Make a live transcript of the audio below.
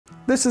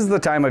This is the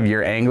time of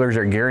year anglers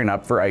are gearing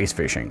up for ice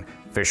fishing.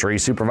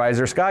 Fisheries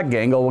Supervisor Scott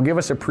Gangle will give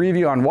us a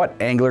preview on what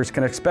anglers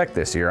can expect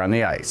this year on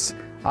the ice.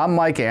 I'm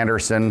Mike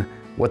Anderson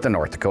with the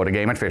North Dakota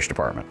Game and Fish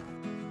Department.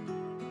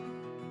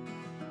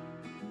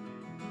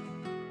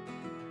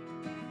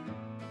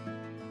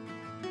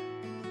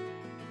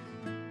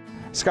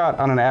 Scott,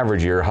 on an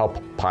average year, how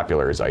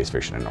popular is ice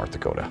fishing in North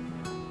Dakota?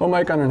 Well,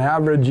 Mike, on an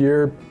average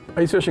year,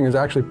 ice fishing is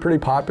actually pretty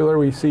popular.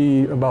 We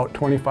see about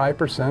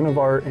 25% of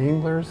our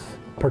anglers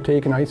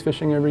partake in ice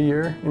fishing every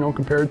year,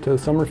 compared to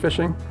summer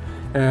fishing.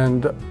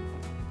 And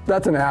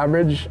that's an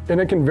average, and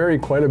it can vary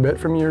quite a bit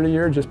from year to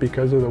year just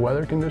because of the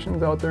weather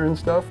conditions out there and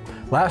stuff.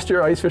 Last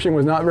year, ice fishing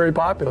was not very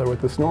popular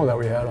with the snow that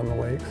we had on the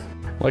lakes.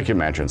 Like you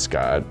mentioned,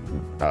 Scott,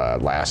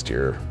 last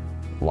year,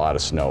 a lot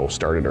of snow,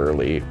 started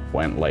early,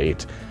 went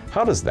late.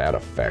 How does that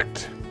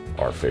affect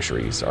our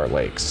fisheries, our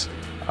lakes,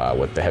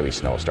 with the heavy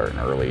snow starting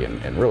early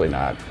and really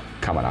not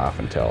coming off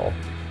until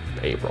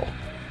April?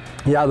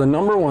 Yeah, the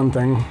number one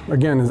thing,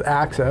 again, is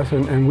access,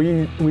 and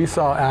we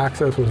saw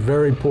access was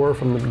very poor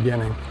from the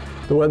beginning.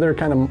 The weather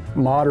kind of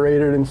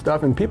moderated and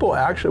stuff, and people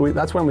actually,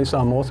 that's when we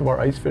saw most of our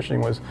ice fishing,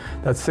 was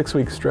that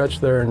 6-week stretch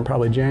there in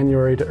probably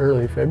January to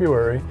early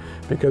February,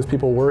 because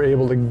people were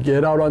able to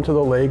get out onto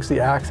the lakes, the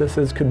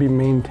accesses could be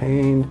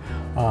maintained,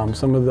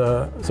 some of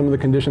the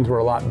conditions were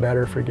a lot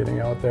better for getting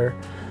out there.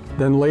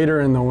 Then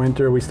later in the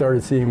winter, we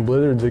started seeing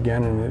blizzards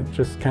again, and it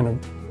just kind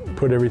of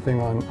put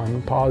everything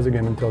on pause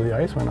again until the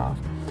ice went off.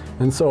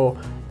 And so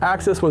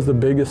access was the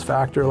biggest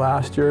factor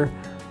last year.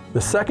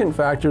 The second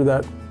factor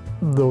that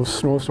those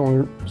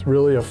snowstorms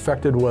really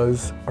affected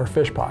was our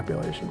fish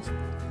populations.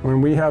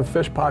 When we have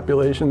fish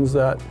populations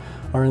that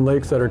are in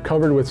lakes that are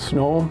covered with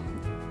snow,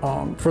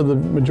 for the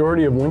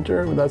majority of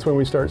winter, that's when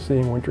we start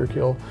seeing winter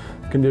kill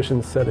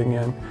conditions setting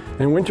in.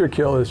 And winter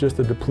kill is just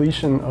a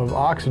depletion of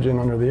oxygen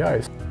under the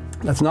ice.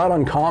 That's not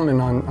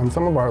uncommon on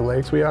some of our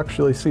lakes. We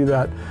actually see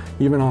that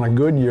even on a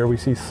good year, we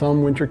see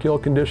some winter kill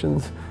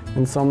conditions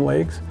in some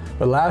lakes.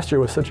 But last year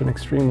was such an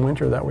extreme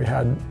winter that we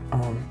had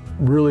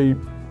really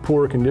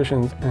poor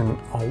conditions and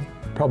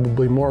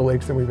probably more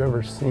lakes than we've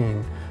ever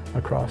seen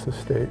across the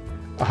state.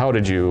 How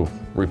did you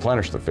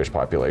replenish the fish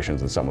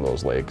populations in some of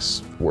those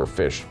lakes where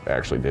fish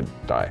actually did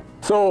die?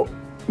 So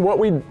what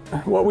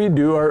we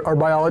do, our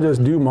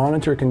biologists do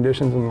monitor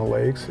conditions in the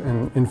lakes,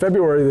 and in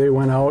February they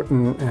went out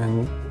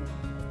and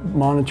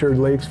monitored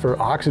lakes for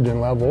oxygen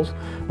levels.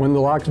 When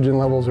the oxygen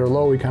levels are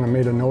low, we kind of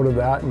made a note of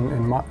that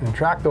and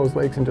tracked those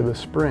lakes into the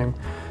spring.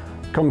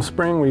 Come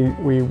spring,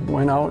 we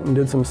went out and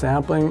did some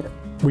sampling.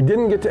 We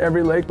didn't get to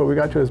every lake, but we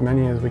got to as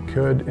many as we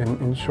could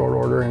in short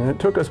order, and it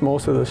took us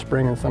most of the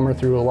spring and summer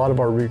through a lot of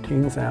our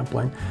routine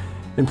sampling.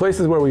 In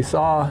places where we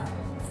saw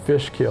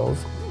fish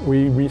kills,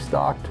 we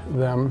restocked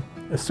them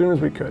as soon as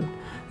we could.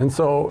 And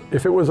so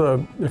if it was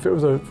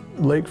a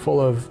lake full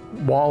of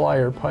walleye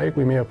or pike,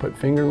 we may have put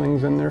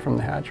fingerlings in there from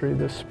the hatchery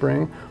this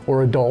spring,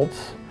 or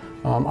adults.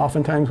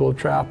 Oftentimes we'll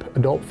trap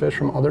adult fish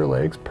from other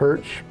lakes,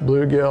 perch,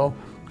 bluegill,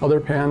 other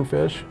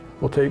panfish.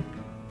 We'll take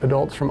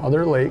adults from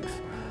other lakes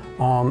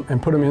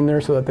and put them in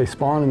there so that they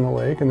spawn in the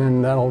lake, and then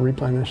that'll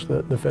replenish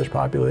the fish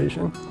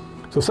population.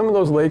 So some of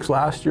those lakes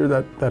last year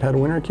that had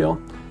winter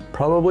kill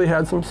probably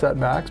had some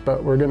setbacks,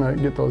 but we're gonna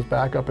get those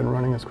back up and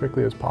running as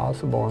quickly as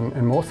possible,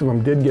 and most of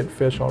them did get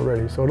fish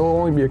already, so it'll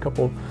only be a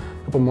couple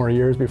more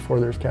years before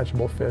there's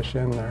catchable fish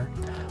in there.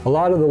 A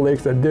lot of the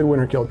lakes that did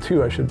winter kill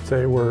too, I should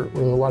say, were a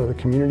lot of the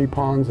community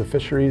ponds, the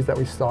fisheries that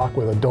we stock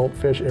with adult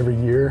fish every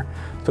year,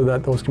 so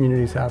that those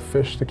communities have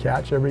fish to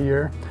catch every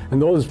year.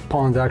 And those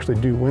ponds actually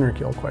do winter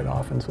kill quite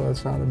often, so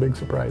that's not a big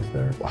surprise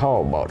there.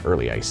 How about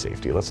early ice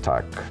safety? Let's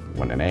talk,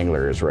 when an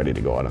angler is ready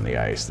to go out on the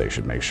ice, they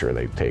should make sure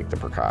they take the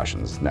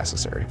precautions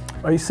necessary.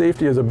 Ice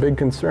safety is a big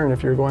concern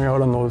if you're going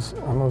out on those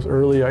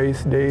early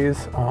ice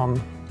days.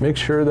 Make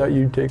sure that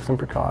you take some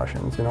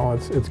precautions.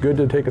 It's good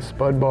to take a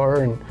spud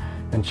bar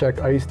and check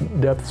ice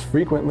depths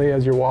frequently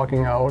as you're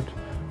walking out.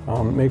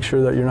 Make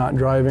sure that you're not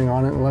driving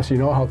on it unless you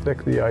know how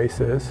thick the ice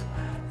is.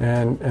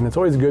 And it's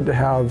always good to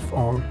have,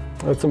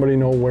 let somebody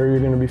know where you're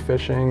going to be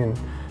fishing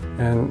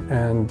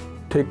and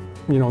take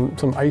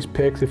some ice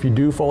picks. If you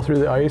do fall through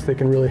the ice, they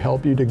can really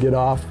help you to get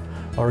off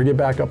or get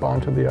back up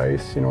onto the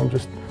ice.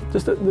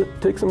 Just to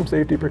take some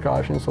safety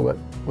precautions so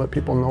let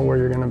people know where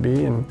you're going to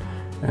be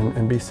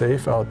and be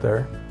safe out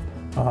there.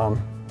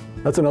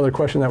 That's another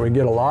question that we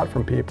get a lot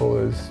from people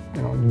is,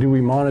 do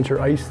we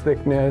monitor ice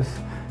thickness,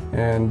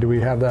 and do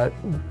we have that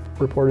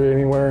reported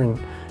anywhere?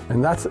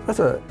 And that's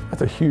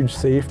a huge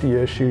safety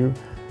issue,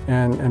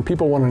 and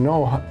people want to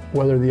know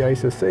whether the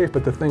ice is safe,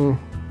 but the thing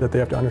that they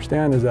have to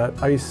understand is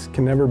that ice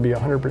can never be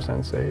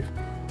 100% safe.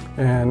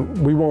 And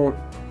we won't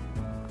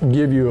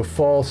give you a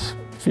false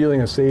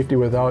feeling of safety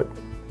without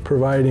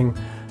providing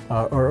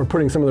or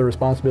putting some of the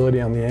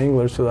responsibility on the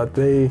anglers so that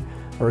they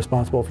are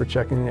responsible for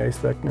checking the ice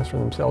thickness for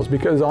themselves.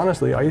 Because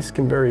honestly, ice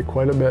can vary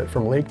quite a bit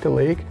from lake to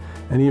lake,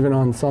 and even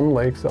on some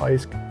lakes, the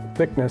ice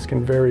thickness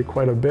can vary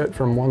quite a bit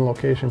from one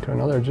location to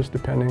another, just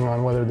depending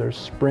on whether there's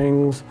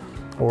springs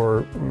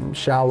or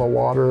shallow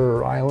water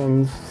or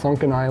islands,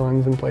 sunken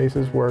islands in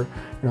places where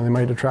they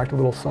might attract a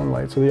little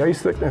sunlight. So the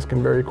ice thickness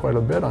can vary quite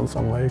a bit on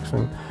some lakes,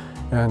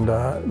 and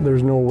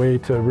there's no way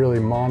to really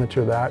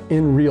monitor that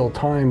in real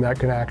time that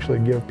can actually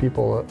give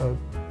people a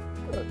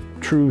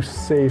true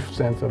safe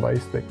sense of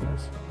ice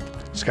thickness.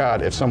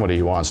 Scott, if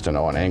somebody wants to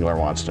know, an angler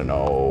wants to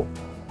know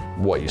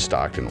what you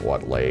stocked in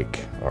what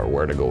lake or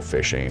where to go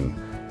fishing,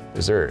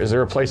 is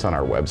there a place on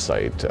our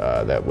website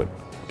that would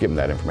give them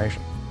that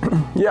information?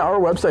 Yeah, our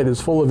website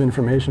is full of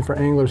information for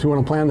anglers who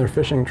want to plan their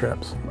fishing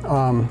trips.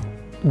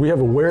 We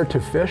have a where to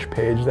fish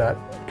page that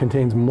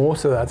contains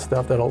most of that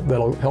stuff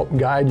that'll help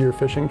guide your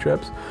fishing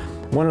trips.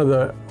 One of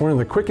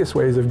the quickest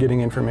ways of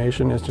getting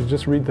information is to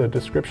just read the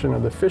description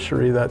of the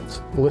fishery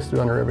that's listed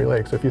under every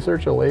lake. So if you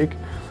search a lake,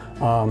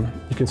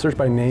 you can search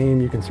by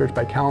name, you can search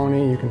by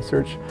county, you can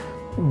search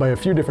by a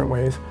few different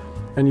ways,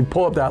 and you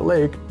pull up that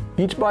lake.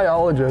 Each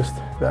biologist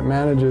that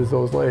manages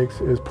those lakes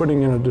is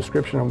putting in a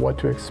description of what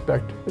to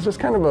expect. It's just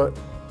kind of a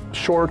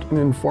short and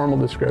informal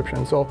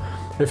description. So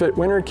if it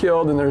winter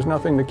killed and there's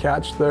nothing to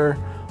catch there,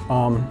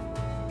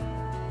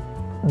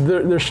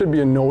 there should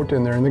be a note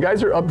in there. And the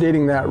guys are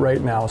updating that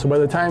right now. So by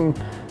the time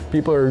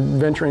people are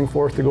venturing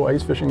forth to go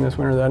ice fishing this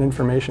winter, that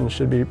information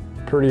should be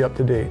pretty up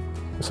to date.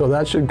 So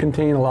that should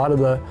contain a lot of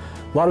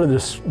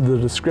the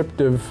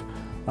descriptive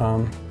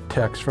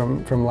text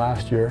from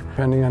last year.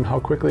 Depending on how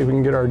quickly we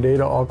can get our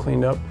data all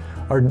cleaned up,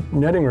 our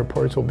netting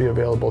reports will be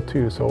available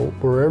too. So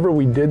wherever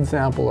we did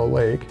sample a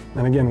lake,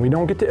 and again, we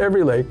don't get to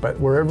every lake, but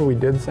wherever we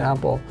did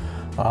sample,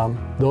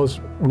 those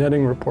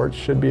netting reports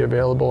should be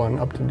available and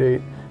up to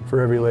date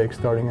for every lake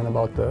starting in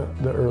about the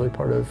early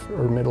part of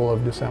or middle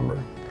of December.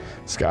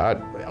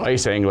 Scott,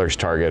 ice anglers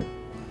target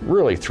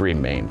really three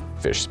main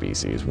fish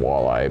species: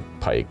 walleye,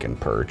 pike, and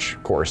perch.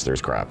 Of course, there's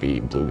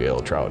crappie,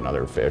 bluegill, trout, and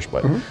other fish,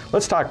 but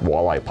let's talk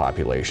walleye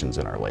populations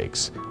in our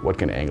lakes. What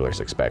can anglers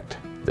expect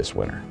this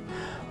winter?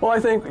 Well, I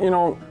think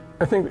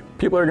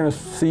people are going to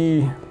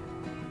see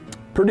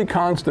pretty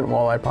constant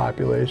walleye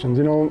populations.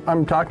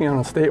 I'm talking on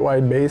a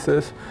statewide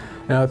basis.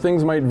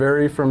 Things might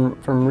vary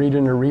from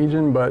region to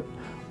region, but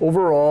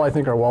overall, I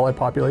think our walleye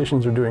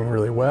populations are doing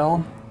really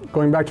well.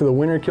 Going back to the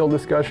winter kill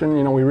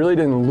discussion, we really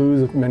didn't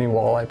lose many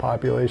walleye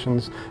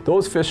populations.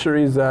 Those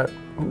fisheries that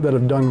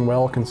have done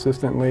well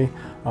consistently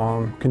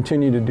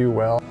continue to do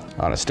well.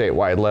 On a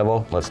statewide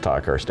level, let's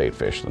talk our state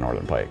fish, the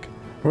northern pike.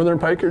 Northern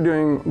pike are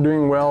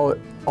doing well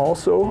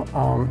also.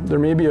 There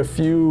may be a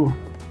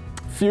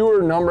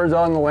fewer numbers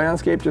on the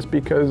landscape just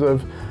because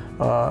of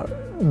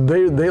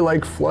they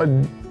like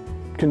flood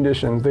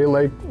conditions. They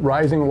like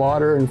rising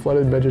water and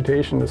flooded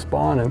vegetation to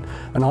spawn,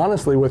 and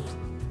honestly, with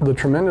the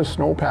tremendous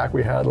snowpack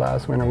we had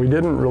last winter, we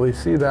didn't really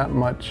see that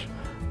much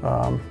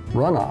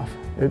runoff.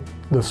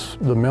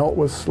 The melt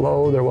was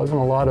slow. There wasn't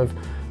a lot of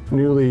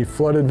newly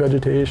flooded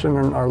vegetation,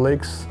 and our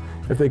lakes,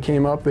 if they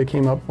came up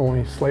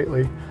only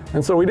slightly.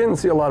 And so we didn't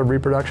see a lot of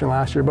reproduction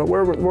last year, but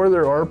where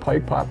there are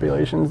pike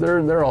populations,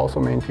 they're also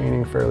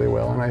maintaining fairly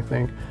well, and I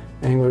think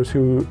anglers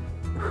who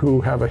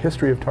have a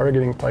history of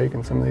targeting pike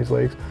in some of these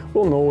lakes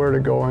will know where to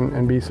go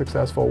and be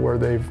successful where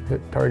they've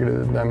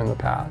targeted them in the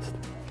past.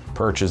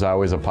 Perch is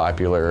always a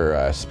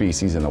popular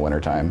species in the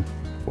wintertime.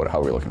 How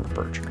are we looking for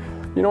perch?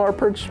 Our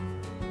perch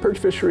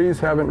fisheries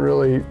haven't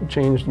really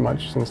changed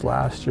much since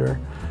last year.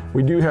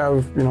 We do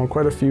have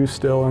quite a few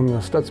still in the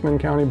Stutzman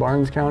County,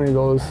 Barnes County,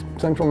 those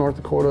central North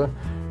Dakota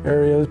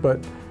areas,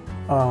 but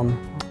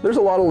there's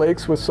a lot of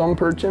lakes with some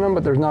perch in them,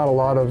 but there's not a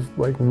lot of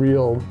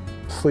real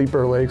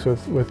sleeper lakes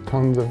with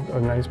tons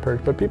of nice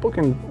perch. But people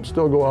can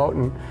still go out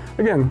and,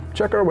 again,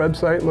 check our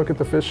website, look at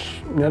the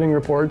fish netting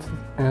reports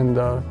and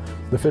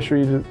the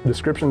fishery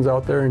descriptions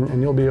out there,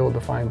 and you'll be able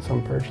to find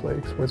some perch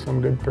lakes with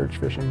some good perch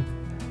fishing.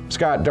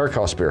 Scott,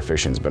 dark-haul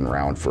spearfishing's been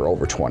around for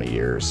over 20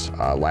 years.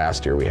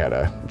 Last year we had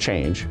a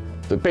change.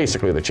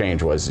 Basically the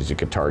change was you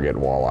could target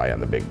walleye on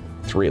the big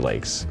three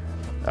lakes,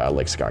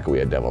 Lake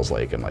Skakawea, Devil's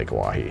Lake, and Lake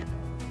Oahe.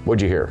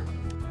 What'd you hear?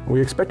 We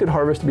expected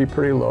harvest to be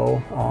pretty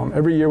low.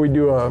 Every year we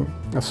do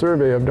a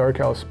survey of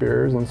dark-haul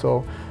spears, and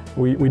so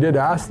we did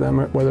ask them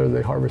whether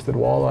they harvested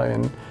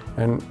walleye,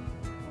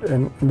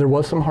 and there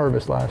was some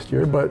harvest last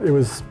year, but it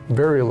was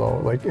very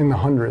low, like in the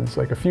hundreds,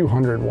 like a few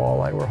hundred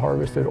walleye were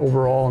harvested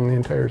overall in the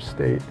entire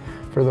state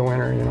for the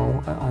winter,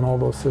 on all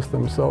those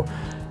systems. So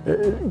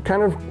it,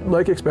 kind of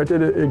like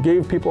expected, it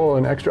gave people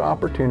an extra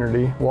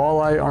opportunity.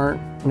 Walleye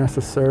aren't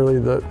necessarily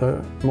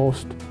the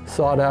most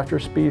sought after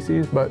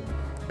species, but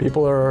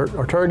people are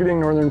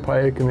targeting northern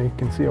pike, and they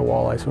can see a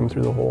walleye swim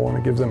through the hole, and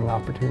it gives them an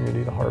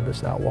opportunity to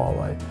harvest that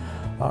walleye.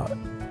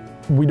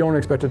 We don't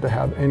expect it to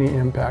have any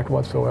impact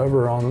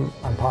whatsoever on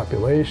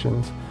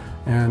populations,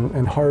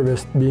 and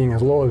harvest being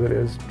as low as it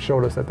is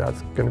showed us that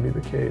that's going to be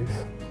the case.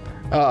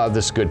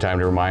 This is a good time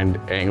to remind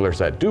anglers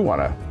that do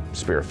want to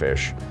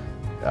spearfish,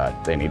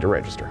 they need to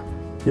register.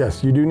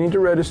 Yes, you do need to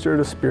register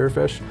to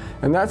spearfish,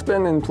 and that's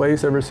been in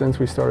place ever since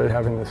we started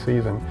having the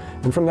season.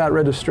 And from that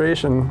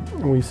registration,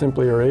 we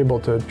simply are able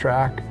to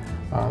track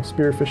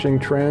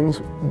spearfishing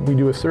trends. We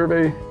do a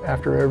survey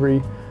after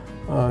every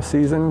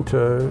season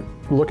to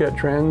look at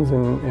trends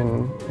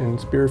in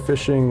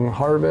spearfishing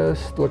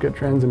harvest, look at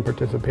trends in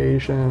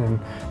participation,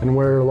 and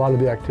where a lot of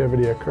the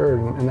activity occurred,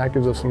 and that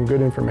gives us some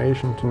good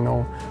information to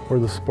know where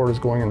the sport is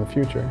going in the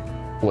future.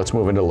 Let's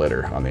move into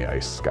litter on the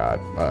ice, Scott.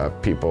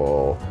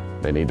 People,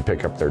 they need to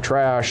pick up their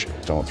trash.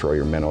 Don't throw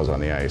your minnows on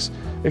the ice.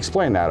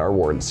 Explain that. Our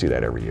wardens see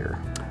that every year.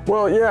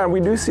 Well, yeah, we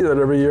do see that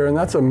every year, and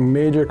that's a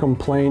major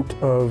complaint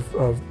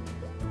of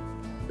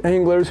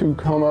anglers who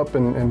come up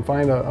and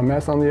find a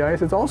mess on the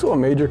ice. It's also a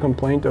major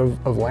complaint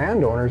of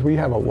landowners. We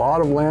have a lot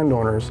of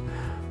landowners.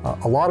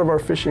 A lot of our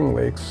fishing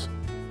lakes,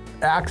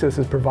 access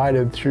is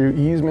provided through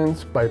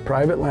easements by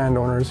private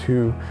landowners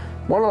who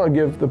want to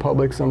give the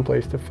public some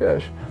place to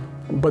fish.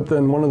 But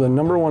then one of the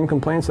 #1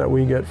 complaints that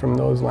we get from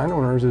those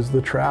landowners is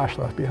the trash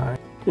left behind.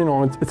 You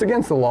know, it's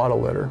against the law to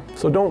litter.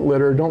 So don't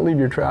litter, don't leave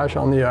your trash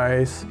on the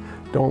ice,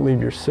 don't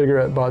leave your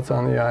cigarette butts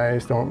on the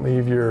ice, don't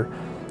leave your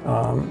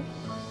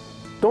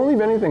don't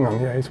leave anything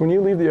on the ice. When you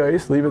leave the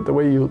ice, leave it the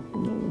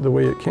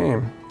way it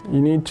came.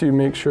 You need to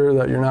make sure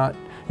that you're not,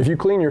 if you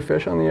clean your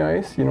fish on the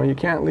ice, you know, you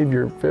can't leave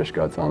your fish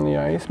guts on the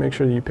ice. Make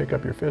sure that you pick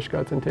up your fish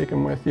guts and take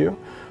them with you.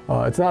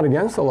 It's not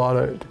against the law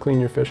to clean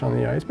your fish on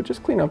the ice, but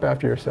just clean up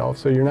after yourself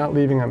so you're not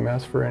leaving a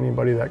mess for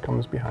anybody that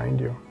comes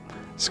behind you.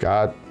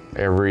 Scott,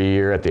 every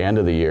year at the end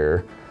of the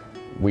year,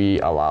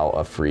 we allow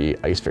a free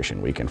ice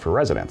fishing weekend for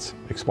residents.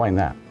 Explain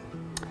that.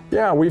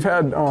 Yeah, we've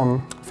had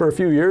for a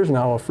few years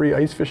now a free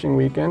ice fishing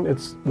weekend.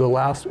 It's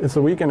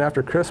the weekend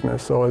after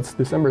Christmas, so it's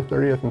December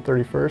 30th and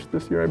 31st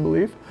this year, I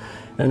believe.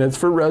 And it's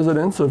for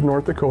residents of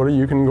North Dakota.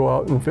 You can go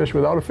out and fish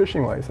without a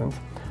fishing license.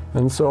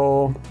 And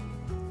so,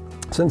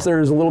 since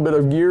there's a little bit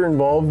of gear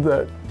involved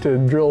to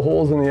drill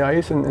holes in the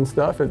ice and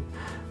stuff, it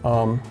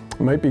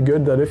might be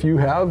good that if you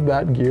have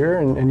that gear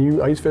and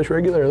you ice fish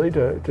regularly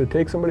to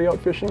take somebody out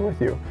fishing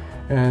with you.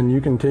 And you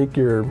can take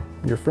your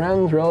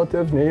friends,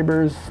 relatives,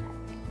 neighbors,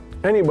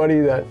 anybody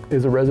that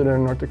is a resident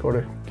of North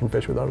Dakota can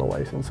fish without a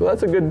license. So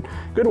that's a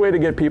good way to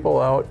get people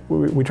out.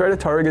 We try to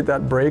target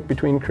that break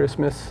between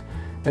Christmas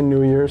and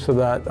New Year so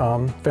that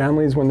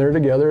families, when they're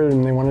together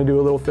and they want to do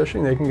a little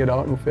fishing, they can get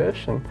out and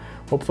fish, and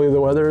hopefully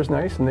the weather is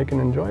nice and they can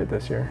enjoy it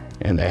this year.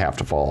 And they have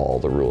to follow all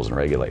the rules and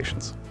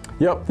regulations.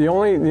 Yep, the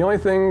only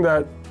thing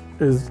that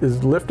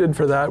is lifted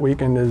for that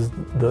weekend is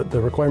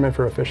the requirement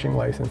for a fishing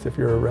license if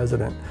you're a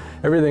resident.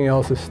 Everything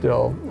else is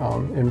still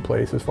in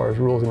place as far as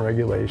rules and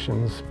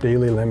regulations,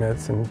 daily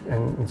limits,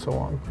 and so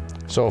on.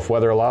 So if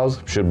weather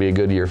allows, should be a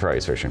good year for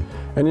ice fishing.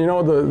 And you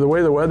know, the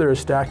way the weather is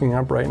stacking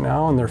up right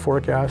now, and they're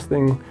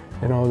forecasting,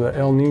 you know, the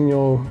El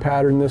Nino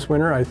pattern this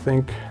winter, I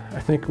think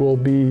we'll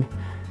be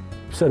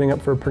setting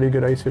up for a pretty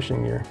good ice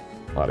fishing year.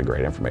 A lot of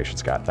great information,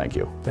 Scott. Thank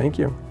you. Thank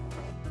you.